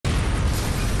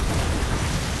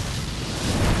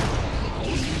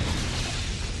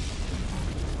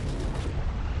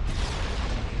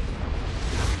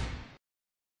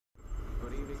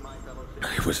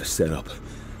was a setup.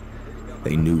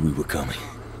 They knew we were coming.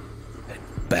 That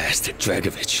bastard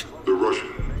Dragovich. The Russian?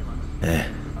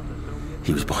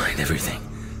 He was behind everything.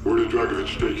 Where did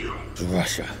Dragovich take you? To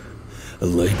Russia. A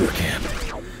labor camp.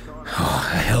 Oh,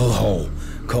 a hellhole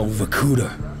called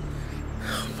Vorkuta.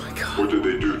 Oh my God. What did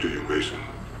they do to you, Mason?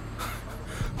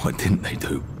 What didn't they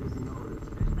do?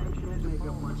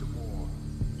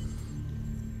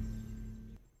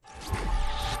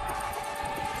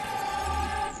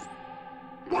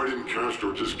 Why didn't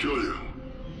Castro just kill you?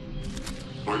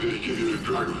 Why did he give you to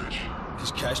Dragovich?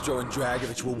 Because Castro and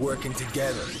Dragovich were working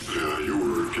together. Yeah, you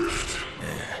were a gift.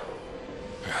 Yeah.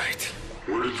 Right.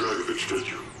 Where did Dragovich take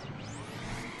you?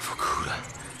 Vorkuta.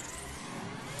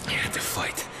 I had to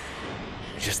fight.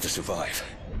 Just to survive.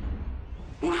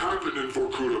 What happened in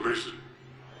Vorkuta, Mason?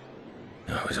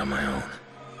 I was on my own.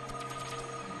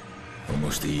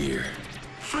 Almost a year.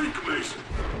 Think, Mason.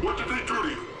 What did they do to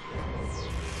you?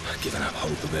 I'd given up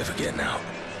hope of ever getting out.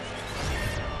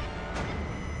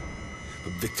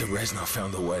 But Victor Reznov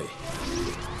found a way.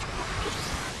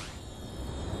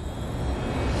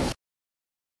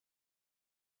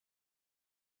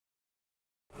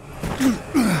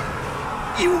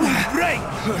 You will break!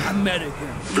 American.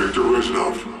 Victor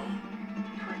Reznov.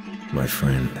 My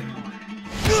friend.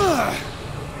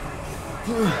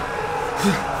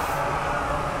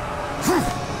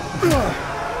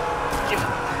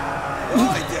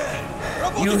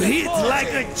 You hit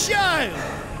like a child!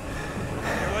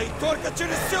 Только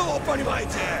через село,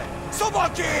 понимаете?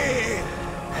 Собаки!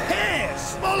 Hey,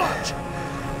 сволочь!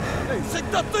 Эй,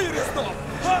 всегда ты, Резнов!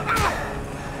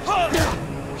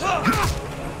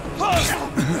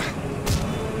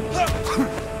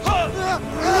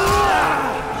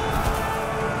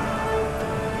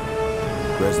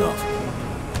 Reznov.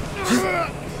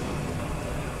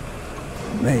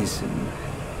 Mason,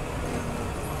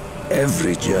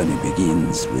 every journey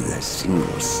begins with a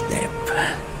single step.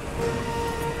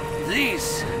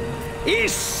 This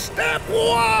is step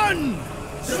one!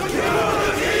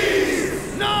 Security!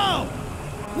 Now,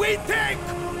 we take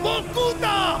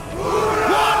Vorkuta!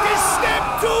 What is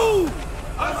step two?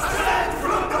 Ascend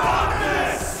from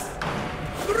darkness!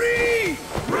 3!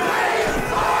 Rain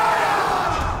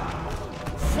fire!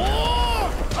 4!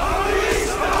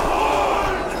 Unleash the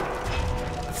horde!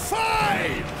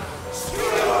 5!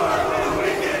 Skewer the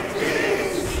wicked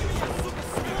kings!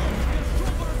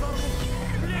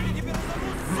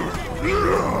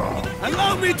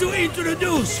 Allow me to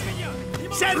introduce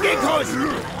Sergei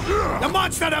Kozin, the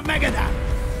monster of Magadan.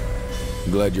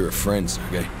 I'm glad you're a friend,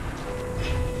 Sergei.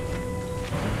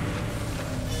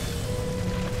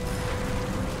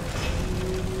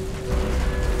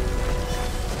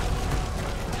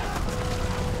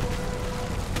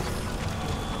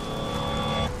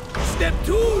 Step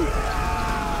two!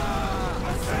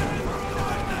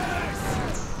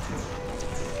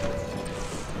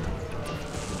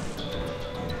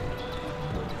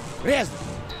 Reznov,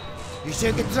 you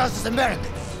sure can trust this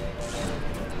American?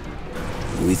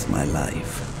 With my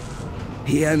life.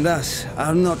 He and us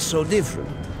are not so different.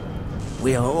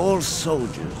 We are all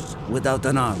soldiers without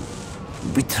an army.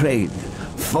 Betrayed,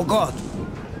 forgotten,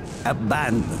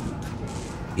 abandoned.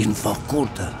 In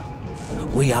Vorkuta,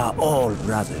 we are all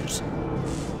brothers.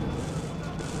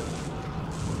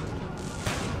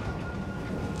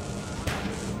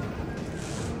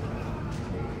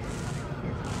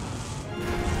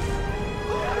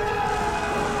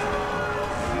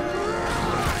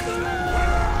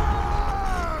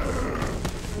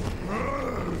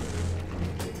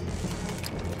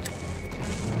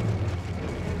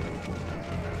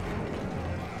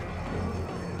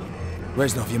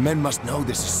 Reznov, your men must know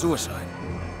this is suicide.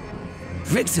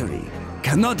 Victory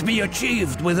cannot be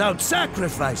achieved without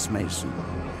sacrifice, Mason.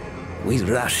 We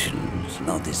Russians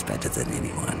know this better than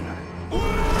anyone.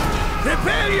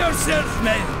 Prepare yourself,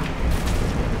 men!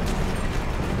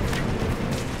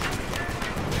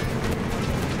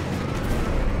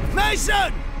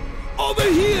 Mason! Over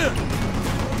here!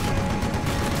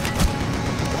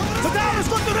 The town is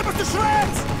going to rip us to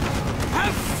shreds!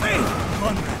 Have faith,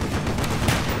 Conrad!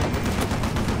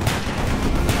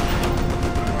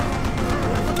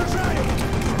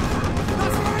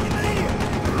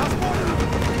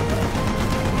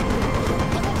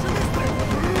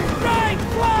 Right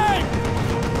flank!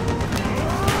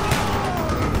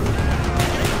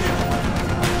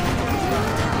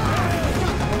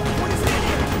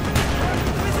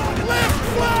 Left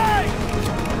flank!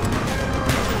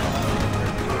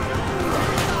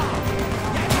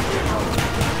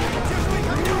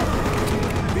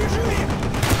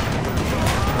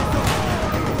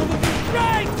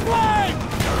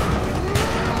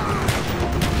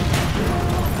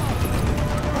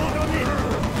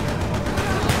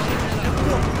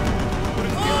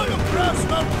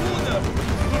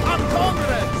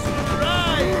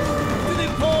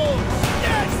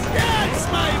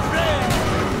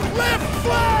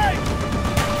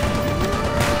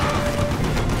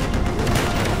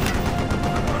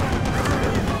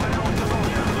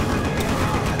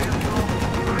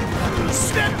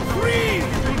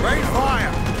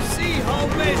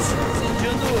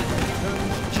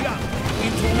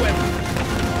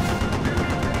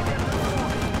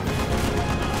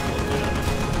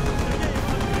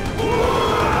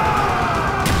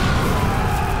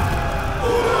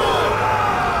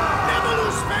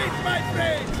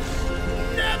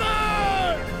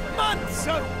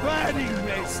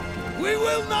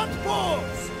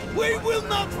 We will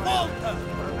not falter!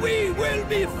 We will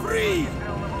be free!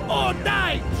 Or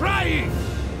die trying!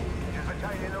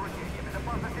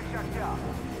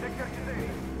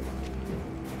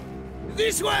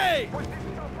 This way!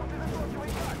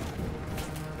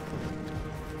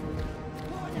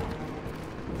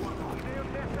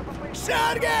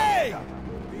 Sergei!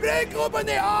 Break open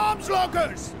the arms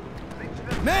lockers!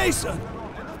 Mason!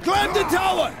 Climb the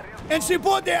tower and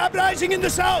support the uprising in the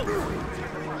south!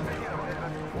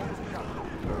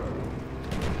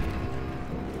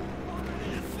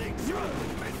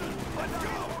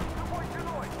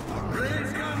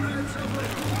 Brave comrades of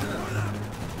Vorkuta,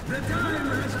 the time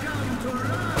has come to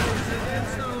rise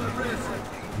against our oppressors.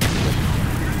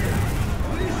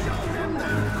 We show them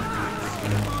their hearts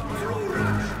of true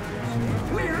Russians.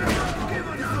 We have not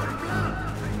given our blood.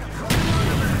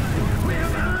 We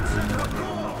have answered our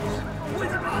calls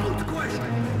without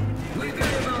question. We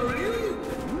gave our youth,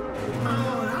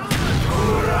 our hearts,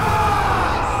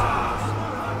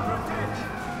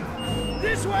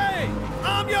 This way!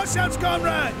 Arm yourselves,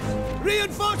 comrades!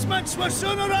 Reinforcements will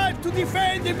soon arrive to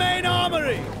defend the main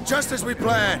armory! Just as we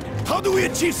planned. How do we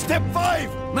achieve step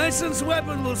 5? Mason's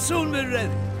weapon will soon be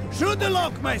ready. Shoot the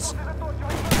lock, Mason!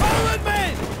 Forward,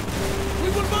 men! We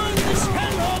will burn this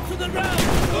hellhole to the ground!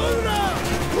 Hoorah!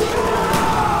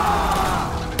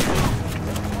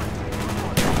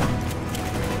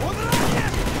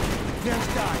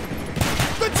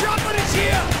 The chopper is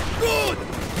here! Good!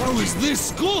 How is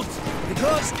this good?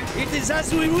 Because it is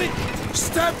as we wish.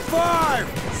 Step 5!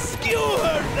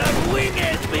 Skewer the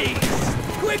winged beast!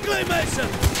 Quickly, Mason!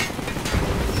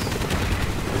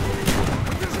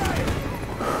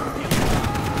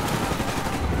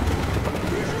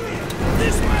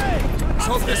 This way! Let's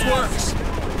hope this works.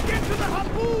 Get to the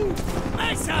harpoon!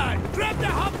 Mason! Grab the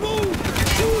harpoon!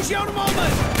 Choose your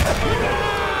moment!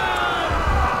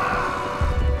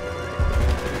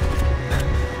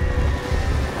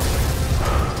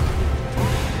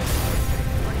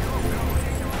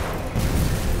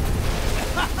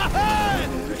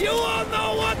 You all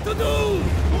know what to do!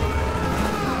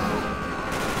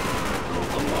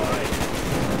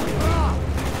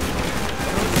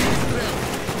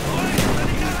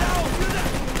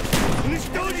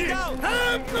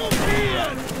 Have no fear!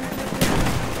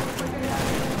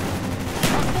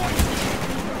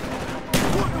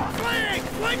 Flank!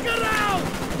 Flank around!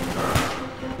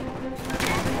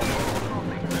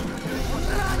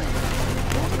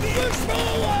 Push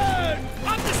forward!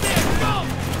 Up the stairs! Go!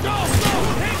 Go! Go!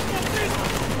 Take the business!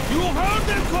 You heard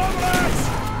them, comrades!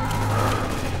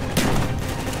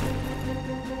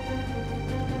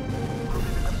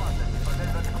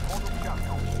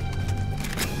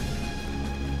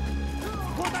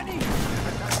 Вот они!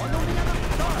 Он у меня на...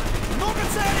 Много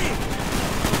целей!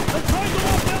 They're trying to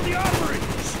lock down the armory!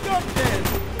 Stop them!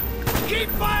 Keep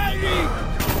firing!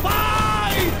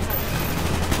 Fight!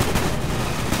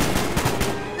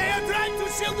 They are trying to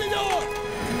seal the door!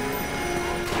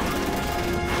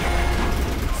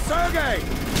 Sergei!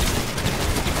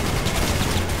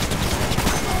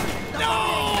 No!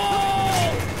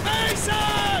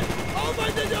 Mason!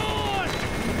 Open the door!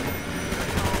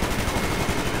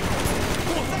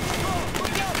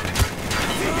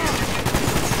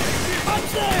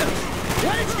 Upstairs!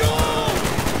 Let's go!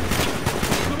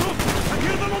 The roof! I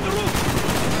hear them on the roof!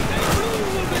 They too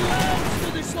will be last to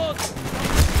the slaughter!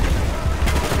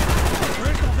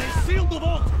 Reznov, they sealed the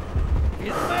vault!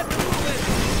 It's better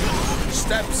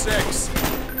Step 6.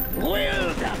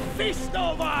 Wield the fist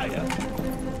of iron!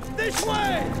 This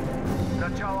way!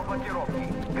 Начало блокировки.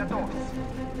 Готовьтесь.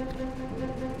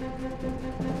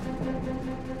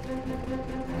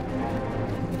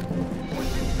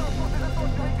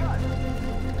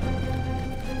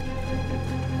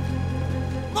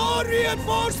 More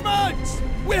reinforcements!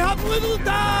 We have little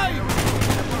time!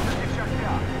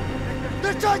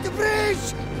 They're trying to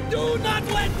breach! Do not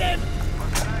let them!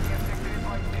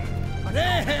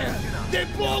 There! The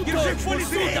blowtorch will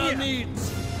suit our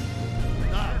needs!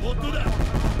 Да, вот туда!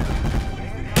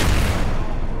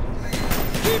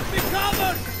 Keep me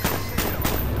covered!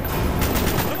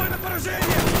 Давай на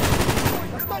поражение!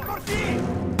 Достань морфин!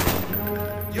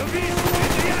 You miss!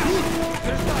 Это я!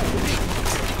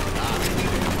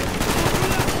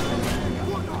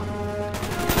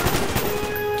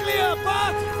 Clear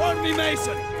path for me,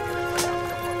 Mason!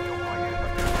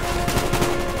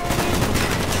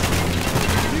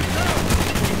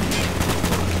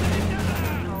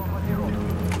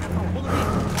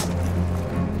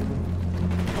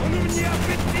 Он у меня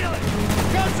опять!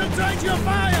 Concentrate your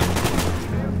fire!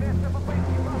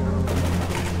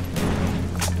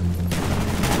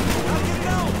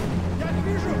 Я не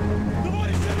вижу!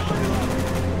 Товарищ Резнов!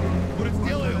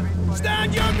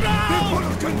 Stand your ground!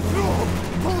 Under control!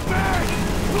 Pull back!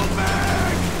 Pull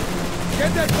back!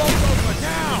 Get that boat over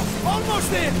now!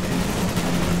 Almost in!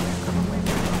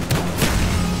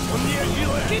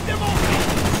 Keep them off!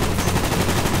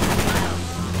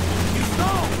 You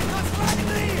stall! Нас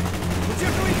ранены!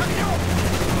 Удерживай их огнем!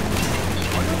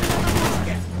 Он у меня на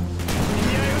пушке!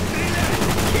 Меняю стрелять!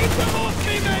 Keep them off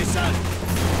me, Mason!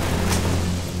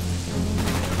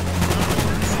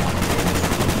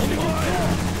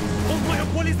 Он в моем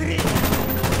поле зрения!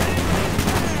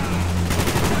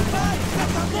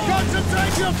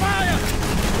 Concentrate your fire!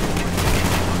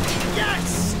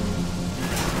 Yes!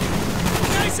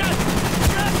 Mason!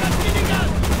 Grab that minigun!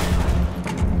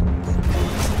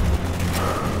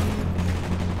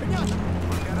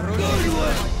 Good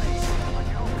work!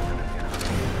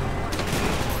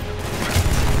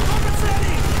 Много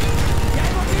целей! Я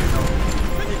его вижу!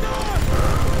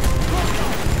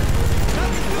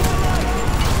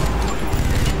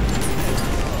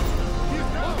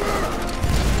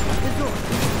 Командор!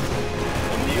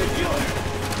 Он не идет!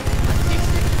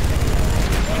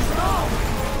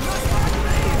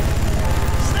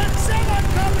 Step 7,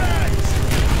 comrades!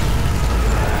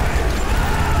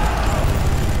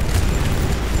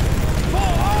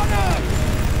 For honor!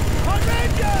 For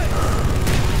vengeance!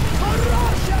 For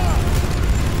Russia!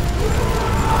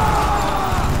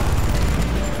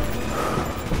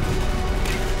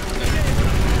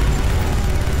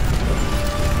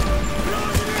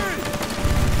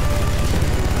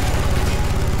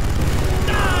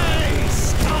 Nice!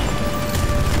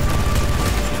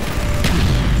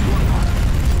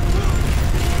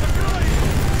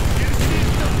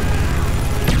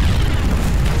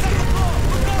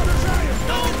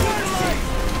 Don't worry!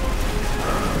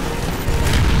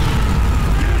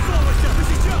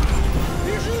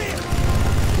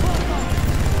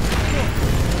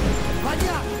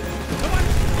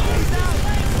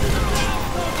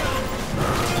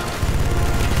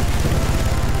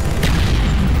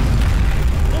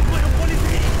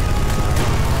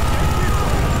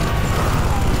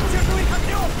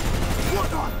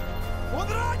 Он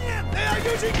ранен! They are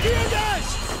using tear gas!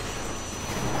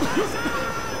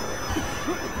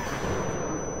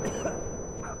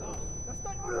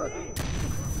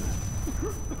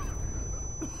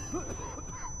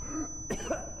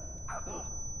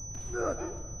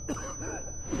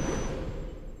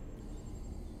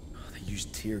 They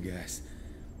used tear gas.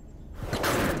 I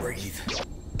couldn't breathe.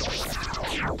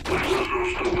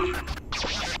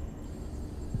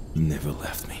 You never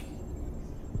left me.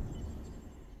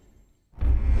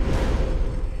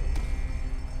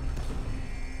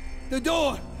 The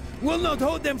door will not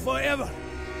hold them forever.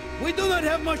 We do not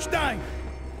have much time.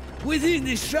 Within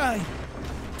this shrine,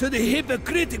 to the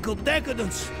hypocritical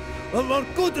decadence of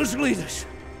Vorkuta's leaders,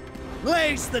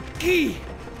 lays the key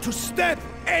to step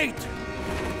 8.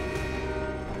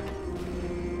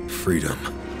 Freedom.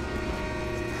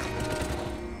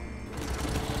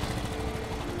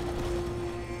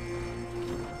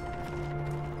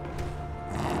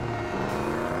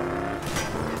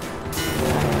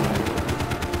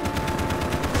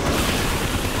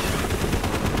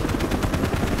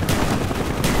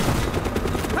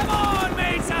 Come on,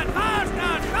 Mason!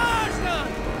 Faster! Faster!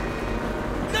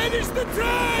 That is the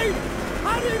train!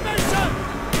 Hurry, Mason!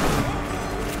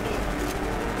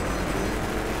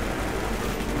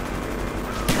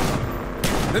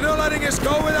 They're not letting us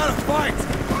go without a fight!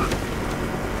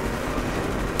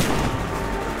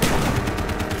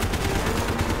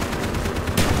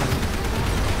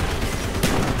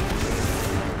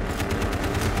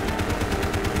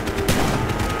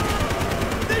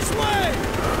 This way!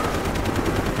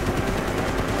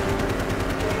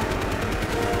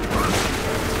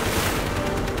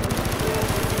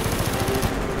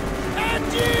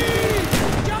 Angie!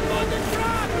 Jump on the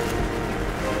truck!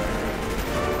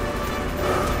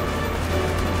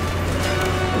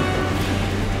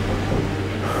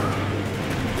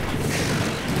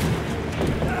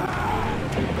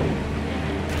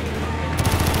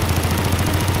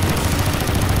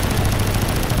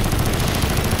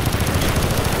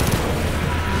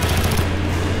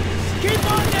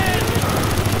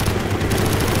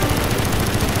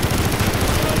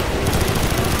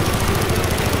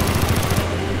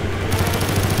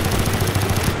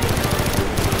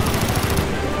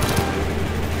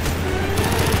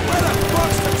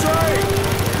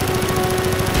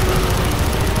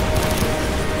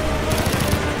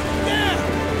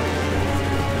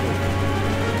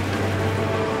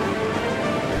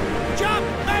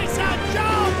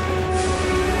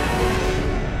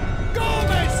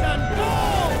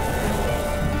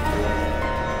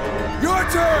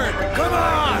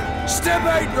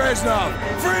 Reznov!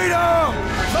 Freedom!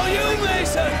 For you,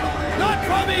 Mason! Not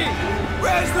for me!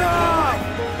 Reznov!